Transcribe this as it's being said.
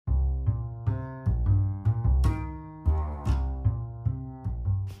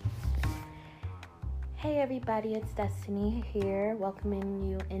Hey everybody, it's Destiny here, welcoming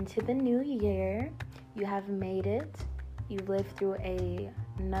you into the new year. You have made it. You've lived through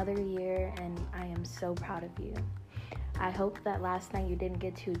another year, and I am so proud of you. I hope that last night you didn't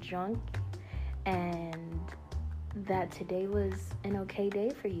get too drunk and that today was an okay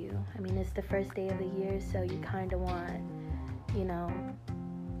day for you. I mean, it's the first day of the year, so you kind of want,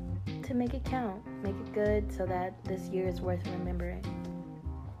 to make it count, make it good so that this year is worth remembering.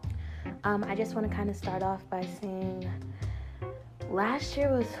 I just want to kind of start off by saying last year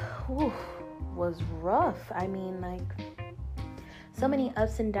was rough. I mean, so many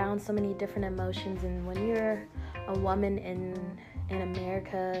ups and downs, so many different emotions, and when you're a woman in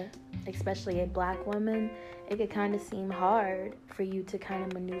America, especially a black woman, it could kind of seem hard for you to kind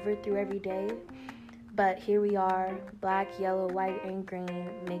of maneuver through every day. But here we are, black, yellow, white, and green,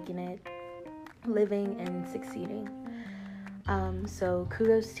 making it, living and succeeding. So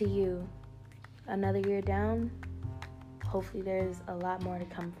kudos to you. Another year down. Hopefully there's a lot more to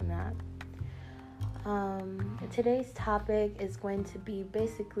come from that. Today's topic is going to be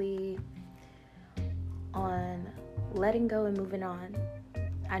basically on letting go and moving on.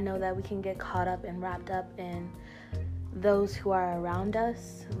 I know that we can get caught up and wrapped up in those who are around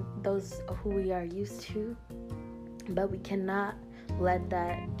us, those who we are used to, but we cannot let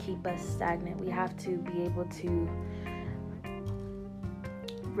that keep us stagnant. We have to be able to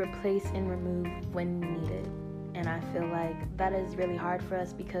replace and remove when needed. And I feel like that is really hard for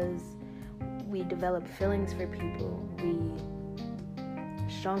us because we develop feelings for people. We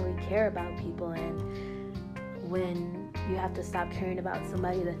strongly care about people, and when you have to stop caring about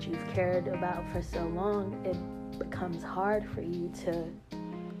somebody that you've cared about for so long, it becomes hard for you to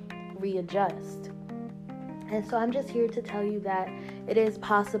readjust. And so I'm just here to tell you that it is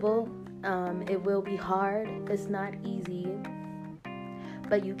possible. It will be hard. It's not easy,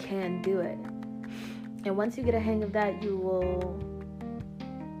 but you can do it. And once you get a hang of that, you will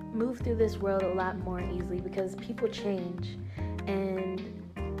move through this world a lot more easily because people change. And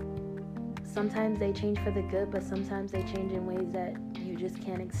sometimes they change for the good, but sometimes they change in ways that you just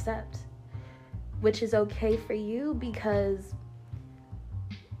can't accept, which is okay for you because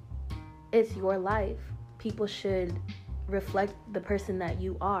it's your life. People should reflect the person that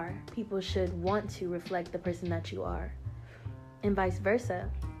you are. People should want to reflect the person that you are, and vice versa.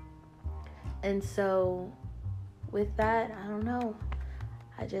 And so with that, I don't know.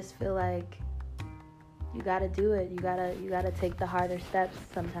 I just feel like you gotta do it. You gotta take the harder steps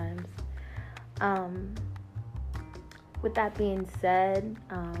sometimes. With that being said,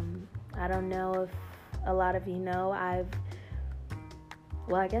 I don't know if a lot of you know, I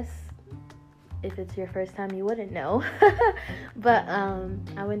guess if it's your first time, you wouldn't know. But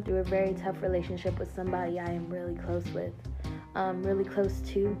I went through a very tough relationship with somebody I am really close with, really close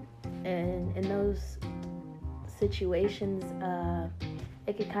to. And in those situations,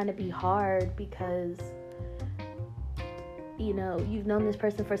 it could kind of be hard because, you've known this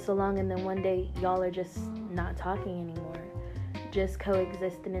person for so long, and then one day y'all are just not talking anymore, just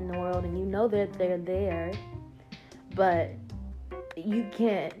coexisting in the world, and you know that they're there, but you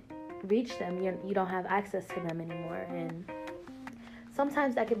can't reach them. You don't have access to them anymore. And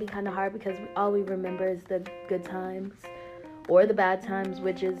sometimes that can be kind of hard because all we remember is the good times or the bad times,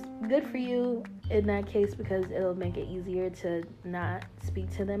 which is good for you in that case because it'll make it easier to not speak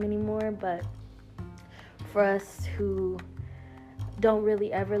to them anymore. But for us who don't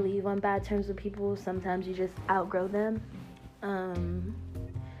really ever leave on bad terms with people, sometimes you just outgrow them.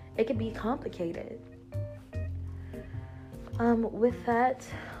 It can be complicated. With that,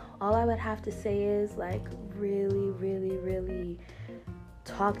 all I would have to say is really, really, really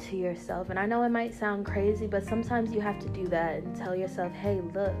talk to yourself. And I know it might sound crazy, but sometimes you have to do that and tell yourself, hey,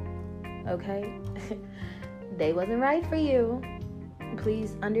 look, okay, they wasn't right for you.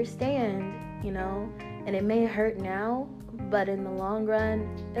 Please understand, and it may hurt now, but in the long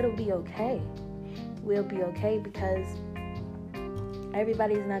run, it'll be okay. We'll be okay because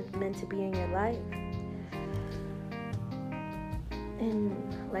everybody's not meant to be in your life.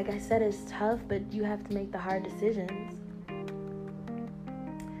 And like I said, it's tough, but you have to make the hard decisions.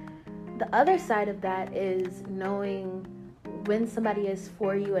 The other side of that is knowing when somebody is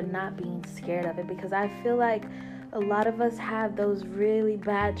for you and not being scared of it, because I feel like a lot of us have those really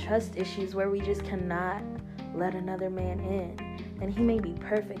bad trust issues where we just cannot let another man in. And he may be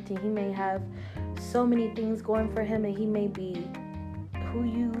perfect, and he may have so many things going for him, and he may be who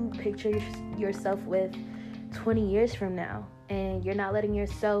you picture yourself with 20 years from now. And you're not letting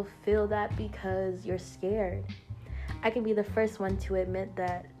yourself feel that because you're scared. I can be the first one to admit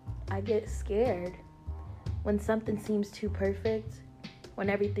that I get scared when something seems too perfect When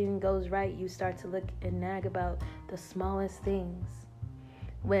everything goes right, you start to look and nag about the smallest things.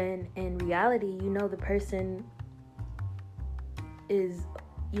 When in reality, the person is,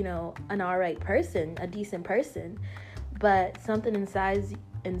 an alright person, a decent person, but something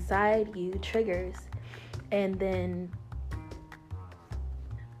inside you triggers, and then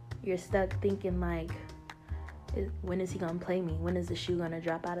you're stuck thinking like, when is he gonna play me? When is the shoe gonna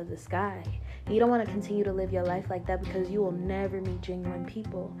drop out of the sky? And you don't want to continue to live your life like that, because you will never meet genuine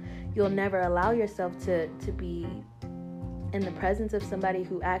people. You'll never allow yourself to be in the presence of somebody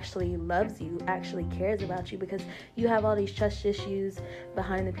who actually loves you, actually cares about you, because you have all these trust issues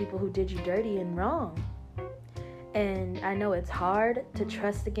behind the people who did you dirty and wrong. And I know it's hard to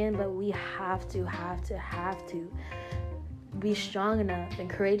trust again, but we have to be strong enough and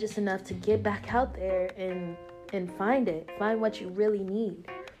courageous enough to get back out there and find what you really need.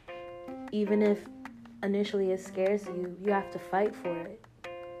 Even if initially it scares you, you have to fight for it.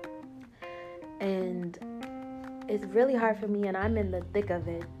 And it's really hard for me, and I'm in the thick of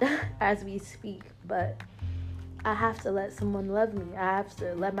it as we speak, but I have to let someone love me. I have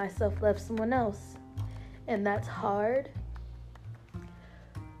to let myself love someone else. And that's hard,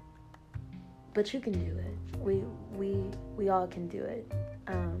 but you can do it. We all can do it.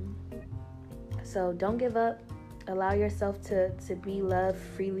 So don't give up. Allow yourself to be loved,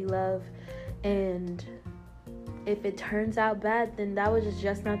 freely loved. And if it turns out bad, then that was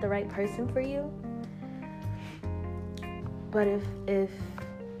just not the right person for you. But if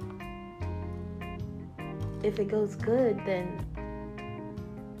it goes good, then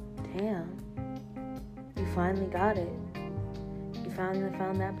damn, you finally got it. You finally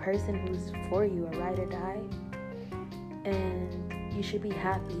found that person who's for you, a ride or die. And you should be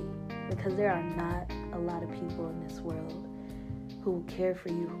happy, because there are not a lot of people in this world who will care for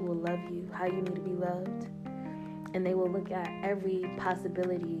you, who will love you how you need to be loved. And they will look at every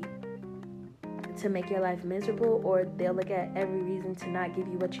possibility to make your life miserable, or they'll look at every reason to not give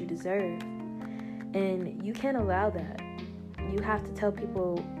you what you deserve. And you can't allow that. You have to tell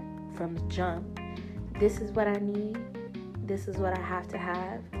people from the jump, this is what I need, this is what I have to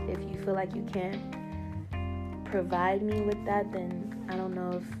have. If you feel like you can't provide me with that, then I don't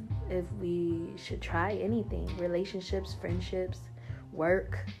know if we should try anything. Relationships, friendships,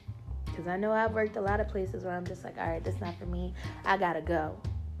 work. Because I know I've worked a lot of places where I'm just like, all right, that's not for me. I gotta go.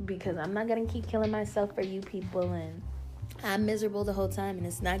 Because I'm not going to keep killing myself for you people, and I'm miserable the whole time, and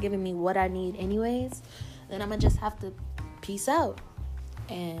it's not giving me what I need anyways. Then I'm going to just have to peace out.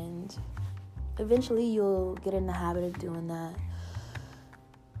 And eventually you'll get in the habit of doing that.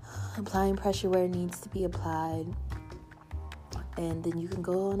 Applying pressure where it needs to be applied. And then you can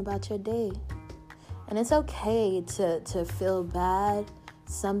go on about your day. And it's okay to feel bad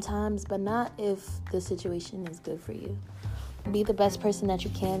sometimes, but not if the situation is good for you. Be the best person that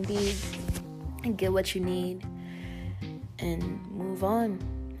you can be and get what you need and move on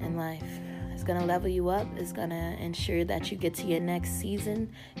in life. It's going to level you up. It's going to ensure that you get to your next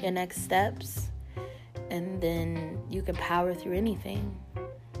season, your next steps, and then you can power through anything.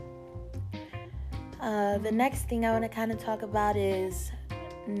 The next thing I want to kind of talk about is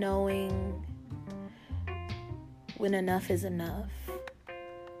knowing when enough is enough.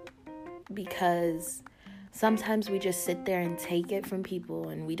 Because sometimes we just sit there and take it from people,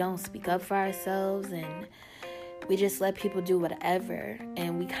 and we don't speak up for ourselves, and we just let people do whatever,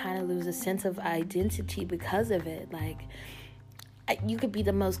 and we kind of lose a sense of identity because of it. Like, you could be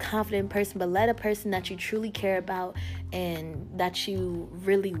the most confident person, but let a person that you truly care about and that you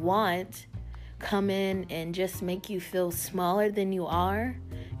really want come in and just make you feel smaller than you are.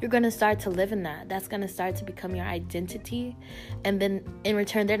 You're going to start to live in that. That's going to start to become your identity. And then in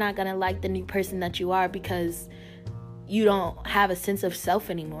return, they're not going to like the new person that you are, because you don't have a sense of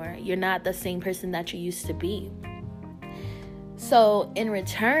self anymore. You're not the same person that you used to be. So in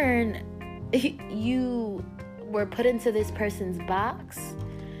return, you were put into this person's box,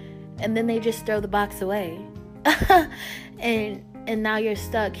 and then they just throw the box away. And now you're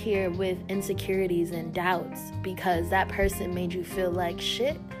stuck here with insecurities and doubts because that person made you feel like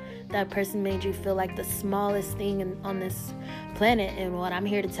shit. That person made you feel like the smallest thing on this planet. And what I'm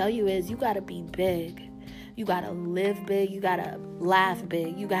here to tell you is you got to be big. You got to live big. You got to laugh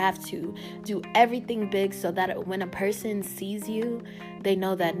big. You have to do everything big so that when a person sees you, they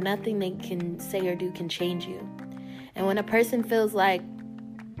know that nothing they can say or do can change you. And when a person feels like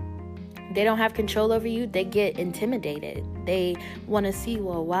they don't have control over you, they get intimidated. They want to see,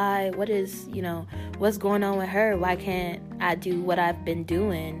 well, why? What is, what's going on with her? Why can't I do what I've been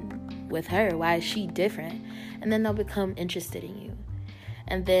doing with her? Why is she different? And then they'll become interested in you.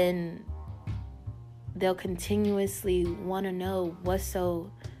 And then they'll continuously want to know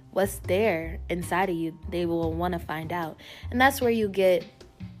what's there inside of you. They will want to find out. And that's where you get,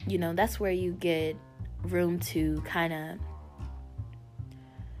 that's where you get room to kind of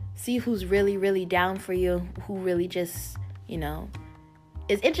see who's really, really down for you, who really just,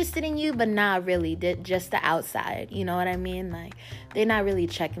 is interested in you, but not really. They're just the outside. You know what I mean? Like, they're not really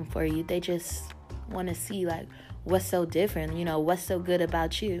checking for you. They just want to see, like, what's so different, what's so good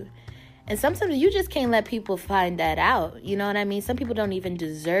about you. And sometimes you just can't let people find that out. You know what I mean? Some people don't even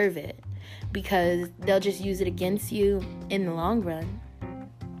deserve it because they'll just use it against you in the long run.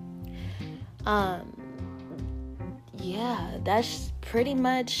 Yeah, that's pretty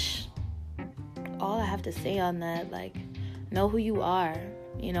much all I have to say on that. Like, know who you are.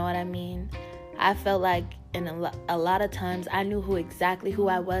 You know what I mean? I felt like in a lot of times I knew exactly who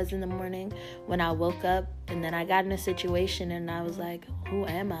I was in the morning when I woke up, and then I got in a situation and I was like, who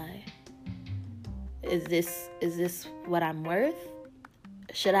am I? Is this what I'm worth?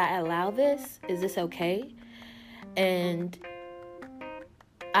 Should I allow this? Is this okay? And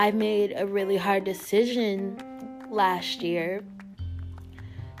I made a really hard decision last year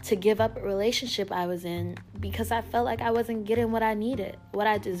to give up a relationship I was in because I felt like I wasn't getting what I needed, what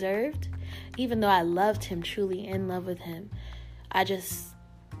I deserved. Even though I loved him, truly in love with him, I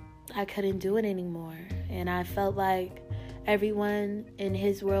couldn't do it anymore. And I felt like everyone in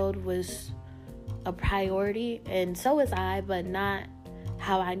his world was a priority, and so was I, but not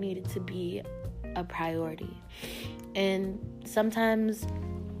how I needed to be a priority. And sometimes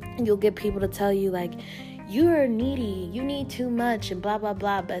you'll get people to tell you, like, you're needy, you need too much, and blah, blah,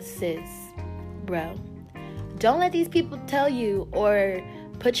 blah. But sis, bro, don't let these people tell you or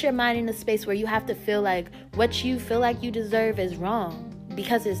put your mind in a space where you have to feel like what you feel like you deserve is wrong.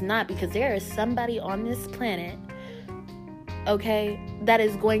 Because it's not. Because there is somebody on this planet, okay, that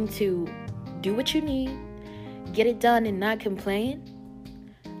is going to do what you need, get it done and not complain.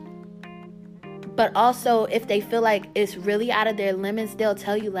 But also, if they feel like it's really out of their limits, they'll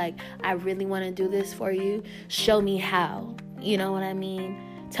tell you, like, I really want to do this for you. Show me how. You know what I mean?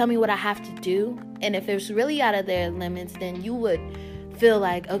 Tell me what I have to do. And if it's really out of their limits, then you would feel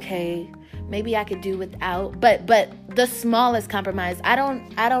like, okay, maybe I could do without. But the smallest compromise. I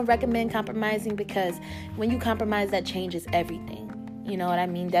don't recommend compromising, because when you compromise, that changes everything. You know what I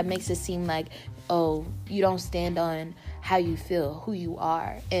mean? That makes it seem like, oh, you don't stand on how you feel, who you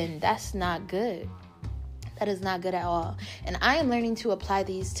are. And that's not good. That is not good at all. And I am learning to apply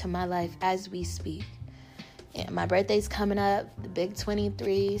these to my life as we speak. And my birthday's coming up, the big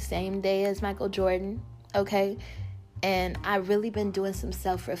 23, same day as Michael Jordan, okay? And I've really been doing some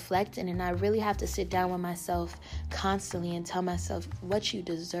self-reflecting, and I really have to sit down with myself constantly and tell myself, what you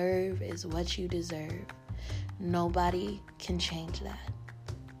deserve is what you deserve. Nobody can change that.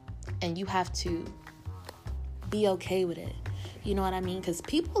 And you have to be okay with it. You know what I mean? Because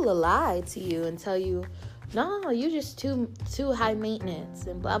people will lie to you and tell you, no, you're just too high maintenance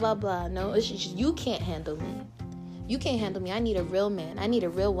and blah, blah, blah. No, it's just you can't handle me. You can't handle me. I need a real man. I need a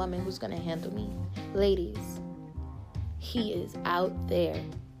real woman who's going to handle me. Ladies, he is out there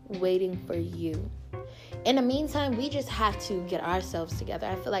waiting for you. In the meantime, we just have to get ourselves together.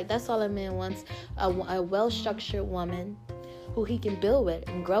 I feel like that's all a man wants, a well-structured woman who he can build with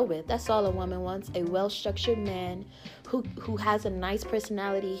and grow with. That's all a woman wants, a well-structured man who has a nice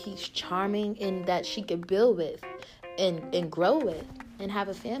personality, he's charming, and that she can build with and grow with and have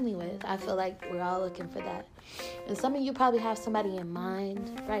a family with. I feel like we're all looking for that. And some of you probably have somebody in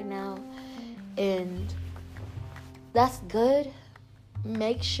mind right now, and that's good.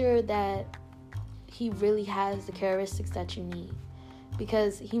 Make sure that he really has the characteristics that you need,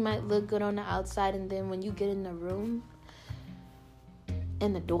 because he might look good on the outside, and then when you get in the room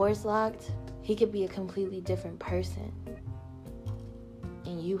and the door's locked, he could be a completely different person.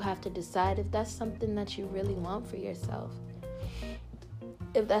 And you have to decide if that's something that you really want for yourself,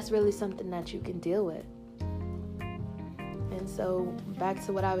 if that's really something that you can deal with. And so back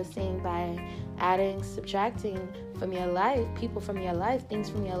to what I was saying, by adding, subtracting from your life, people from your life, things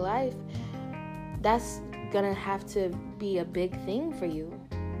from your life, that's gonna have to be a big thing for you,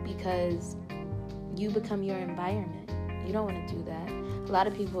 because you become your environment. You don't want to do that. A lot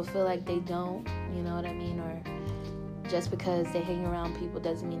of people feel like they don't, you know what I mean? Or just because they hang around people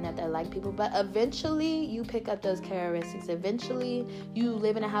doesn't mean that they're like people. But eventually you pick up those characteristics. Eventually you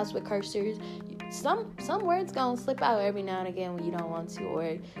live in a house with cursors. Some words gonna slip out every now and again when you don't want to.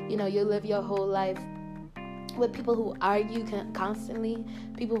 Or, you know, you live your whole life with people who argue constantly,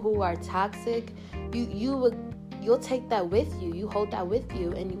 people who are toxic. You'll take that with you. You hold that with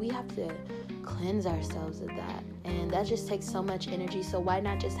you. And we have to cleanse ourselves of that. And that just takes so much energy. So why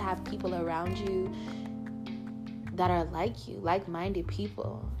not just have people around you that are like you, like-minded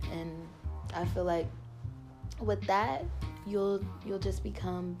people? And I feel like with that, you'll just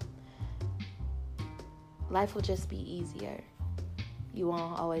become, life will just be easier. You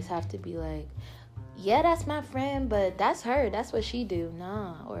won't always have to be like, yeah, that's my friend, but that's her, that's what she do.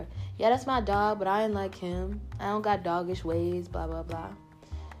 Nah. Or, yeah, that's my dog, but I ain't like him, I don't got doggish ways, blah blah blah.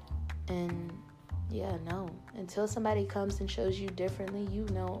 And yeah, no, until somebody comes and shows you differently, you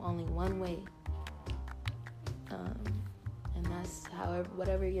know only one way, and that's however,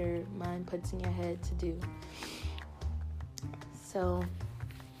 whatever your mind puts in your head to do. So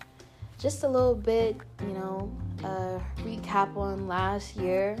just a little bit, recap on last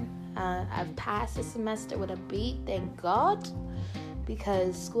year. I've passed the semester with a B, thank God,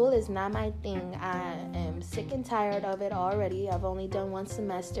 because school is not my thing. I am sick and tired of it already. I've only done one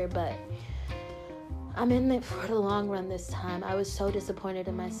semester, but I'm in it for the long run this time. I was so disappointed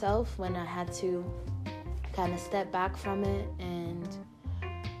in myself when I had to kind of step back from it, and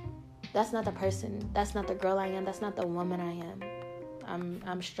that's not the person, that's not the girl I am, that's not the woman I am.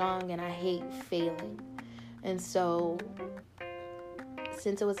 I'm strong and I hate failing. And so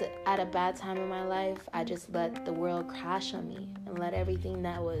since it was at a bad time in my life, I just let the world crash on me and let everything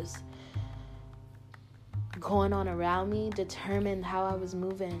that was going on around me determine how I was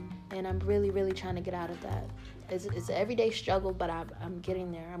moving. And I'm really, really trying to get out of that. It's an everyday struggle, but I'm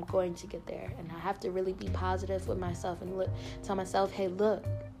getting there. I'm going to get there. And I have to really be positive with myself and tell myself, hey, look,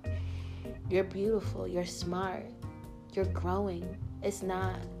 you're beautiful, you're smart, you're growing. It's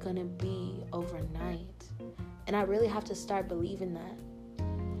not going to be overnight. And I really have to start believing that,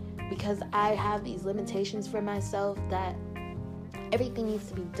 because I have these limitations for myself that everything needs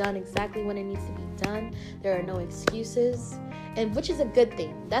to be done exactly when it needs to be done. There are no excuses, and which is a good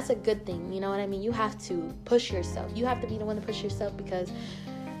thing. That's a good thing. You know what I mean? You have to push yourself. You have to be the one to push yourself, because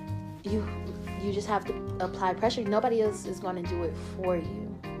you just have to apply pressure. Nobody else is going to do it for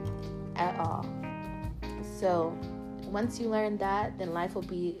you at all. So once you learn that, then life will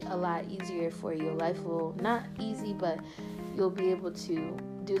be a lot easier for you. Life will, not easy, but you'll be able to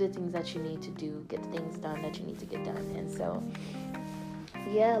do the things that you need to do, get the things done that you need to get done. And so,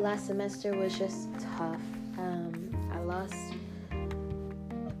 yeah, last semester was just tough. I lost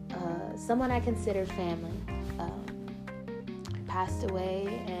someone I considered family. Passed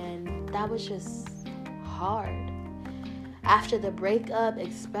away, and that was just hard. After the breakup,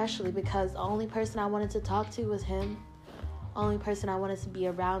 especially, because the only person I wanted to talk to was him. Only person I wanted to be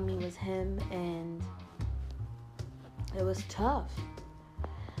around me was him, and it was tough.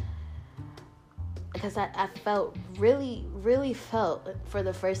 Because I felt really, really felt for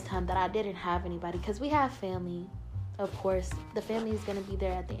the first time that I didn't have anybody. Because we have family, of course. The family is going to be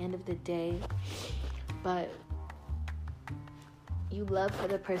there at the end of the day. But you love for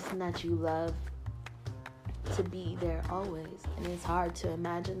the person that you love to be there always. And it's hard to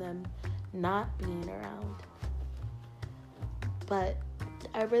imagine them not being around. But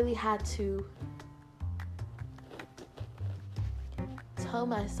I really had to tell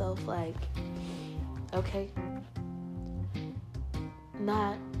myself, like, okay,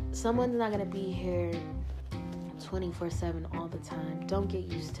 someone's not gonna be here 24/7 all the time. Don't get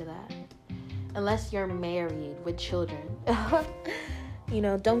used to that. Unless you're married with children.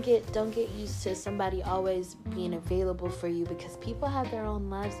 Don't get used to somebody always being available for you, because people have their own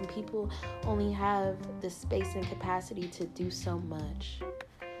lives and people only have the space and capacity to do so much.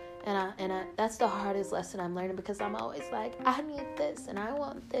 And I that's the hardest lesson I'm learning, because I'm always like, I need this and I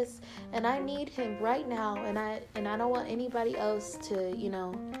want this and I need him right now, and I don't want anybody else to,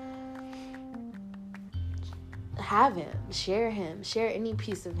 have him, share any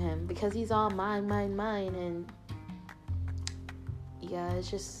piece of him, because he's all mine, and yeah,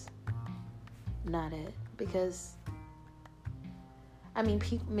 it's just not it. Because I mean,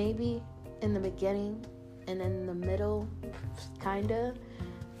 maybe in the beginning and in the middle, kinda,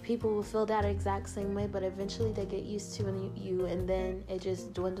 people will feel that exact same way, but eventually they get used to you, and then it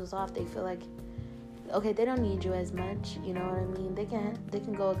just dwindles off. They feel like, okay, they don't need you as much, you know what I mean? They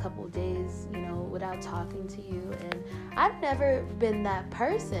can go a couple of days, without talking to you. And I've never been that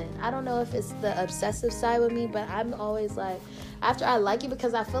person. I don't know if it's the obsessive side with me, but I'm always like, after I like you,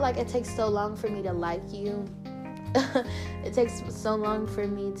 because I feel like it takes so long for me to like you. It takes so long for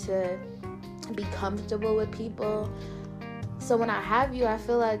me to be comfortable with people. So when I have you, I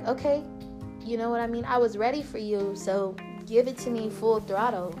feel like, okay, you know what I mean? I was ready for you, so give it to me full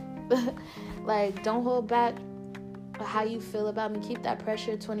throttle. Like, don't hold back how you feel about me. Keep that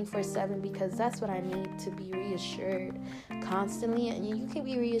pressure 24/7, because that's what I need to be reassured constantly. And you can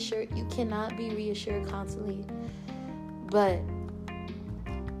be reassured. You cannot be reassured constantly. But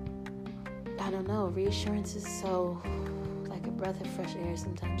I don't know. Reassurance is so like a breath of fresh air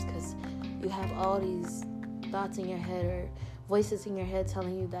sometimes, because you have all these thoughts in your head or voices in your head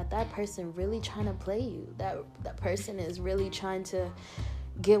telling you that person really trying to play you. That person is really trying to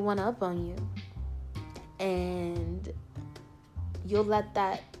get one up on you. And you'll let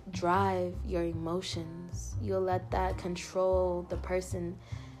that drive your emotions. You'll let that control the person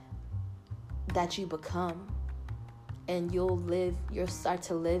that you become. And you'll start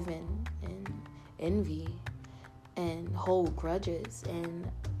to live in envy and hold grudges. And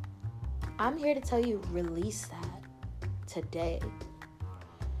I'm here to tell you, release that today.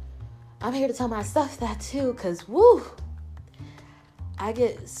 I'm here to tell myself that too, because woo, I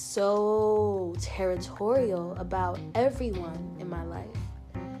get so territorial about everyone in my life.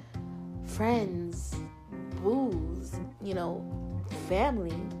 Friends, booze,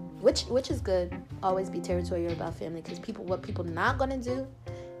 family, which is good. Always be territorial about family, because what people not gonna do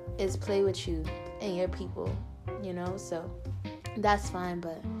is play with you and your people, so that's fine.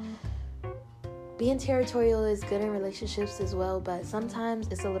 But being territorial is good in relationships as well, but sometimes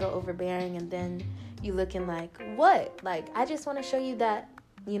it's a little overbearing, and then you looking like, what? Like, I just want to show you that,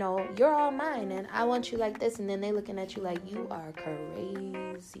 you're all mine, and I want you like this, and then they looking at you like you are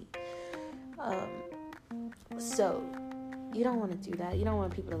crazy. So you don't want to do that. You don't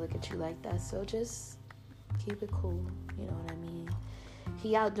want people to look at you like that. So just keep it cool. You know what I mean?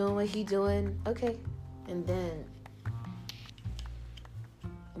 He out doing what he doing. Okay. And then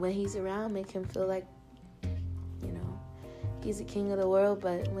when he's around, make him feel like, he's the king of the world.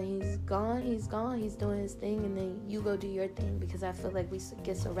 But when he's gone, he's gone. He's doing his thing, and then you go do your thing. Because I feel like we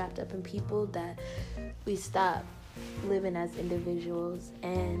get so wrapped up in people that we stop living as individuals.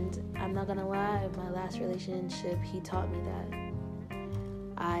 And I'm not gonna lie, my last relationship, he taught me that.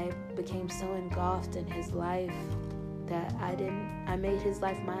 I became so engulfed in his life that I made his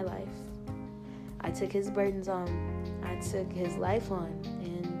life my life. I took his burdens on. I took his life on.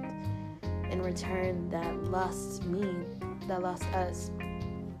 And in return, that lost me. That lost us.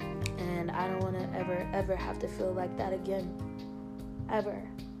 And I don't want to ever have to feel like that again. Ever.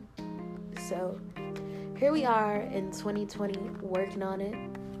 So here we are in 2020, working on it,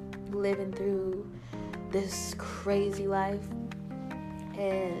 living through this crazy life.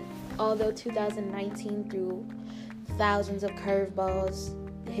 And although 2019 threw thousands of curveballs,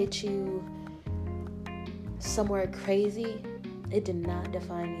 hit you somewhere crazy, it did not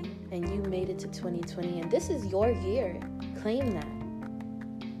define me. And you made it to 2020, and this is your year. Claim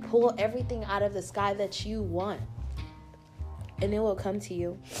that. Pull everything out of the sky that you want, and it will come to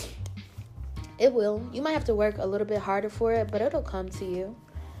you. It will. You might have to work a little bit harder for it, but it'll come to you.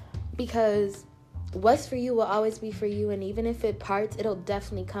 Because what's for you will always be for you, and even if it parts, it'll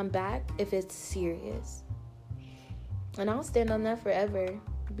definitely come back if it's serious. And I'll stand on that forever,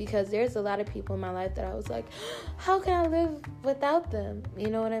 because there's a lot of people in my life that I was like, how can I live without them? You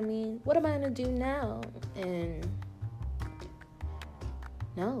know what I mean? What am I going to do now? And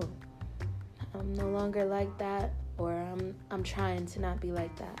no, I'm no longer like that, or I'm trying to not be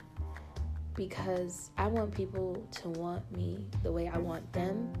like that, because I want people to want me the way I want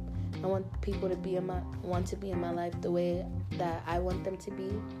them. I want people to be in my life the way that I want them to be,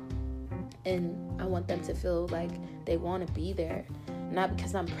 and I want them to feel like they want to be there, not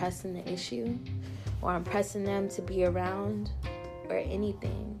because I'm pressing the issue or I'm pressing them to be around or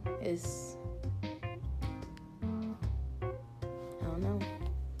anything. Is I don't know.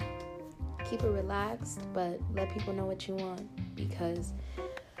 Keep it relaxed, but let people know what you want, because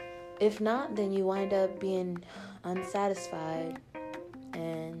if not, then you wind up being unsatisfied,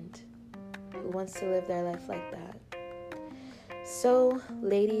 and who wants to live their life like that? So,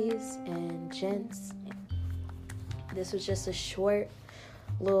 ladies and gents, this was just a short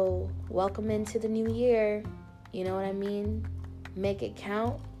little welcome into the new year. You know what I mean? Make it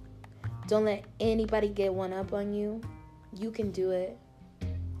count. Don't let anybody get one up on you. You can do it.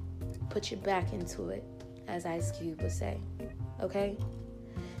 Put your back into it, as Ice Cube would say. Okay?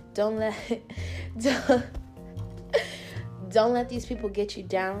 Don't let these people get you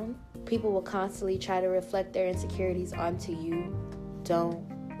down. People will constantly try to reflect their insecurities onto you. Don't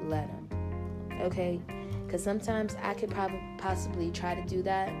let them. Okay? Because sometimes I could possibly try to do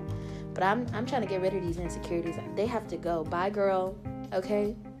that, but I'm trying to get rid of these insecurities. They have to go. Bye, girl.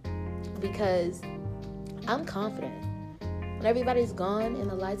 Okay? Because I'm confident. When everybody's gone and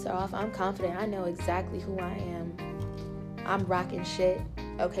the lights are off, I'm confident. I know exactly who I am. I'm rocking shit.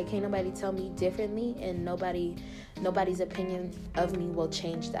 Okay, can't nobody tell me differently, and nobody's opinion of me will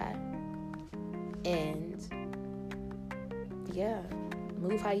change that. And yeah,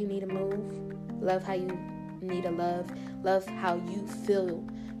 move how you need to move, love how you need to love how you feel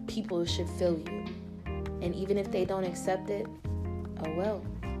people should feel you. And even if they don't accept it, oh well.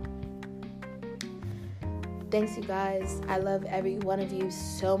 Thanks, you guys. I love every one of you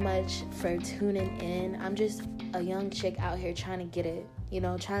so much for tuning in. I'm just a young chick out here trying to get it,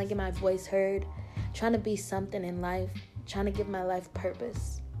 trying to get my voice heard, trying to be something in life, trying to give my life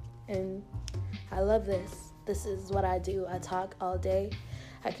purpose. And I love this. This is what I do. I talk all day.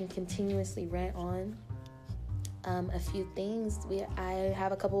 I can continuously rant on a few things. I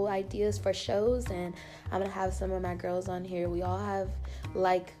have a couple ideas for shows, and I'm going to have some of my girls on here. We all have,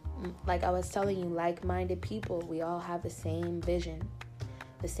 like I was telling you, like-minded people. We all have the same vision,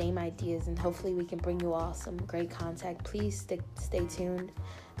 the same ideas, and hopefully we can bring you all some great contact. Please stay tuned,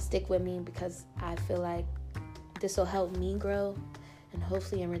 stick with me, because I feel like this will help me grow, and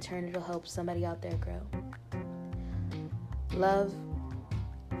hopefully in return it'll help somebody out there grow. Love,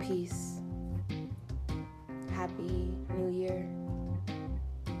 peace, happy new year.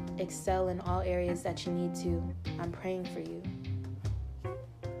 Excel in all areas that you need to. I'm praying for you.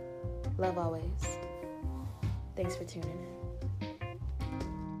 Love always. Thanks for tuning in.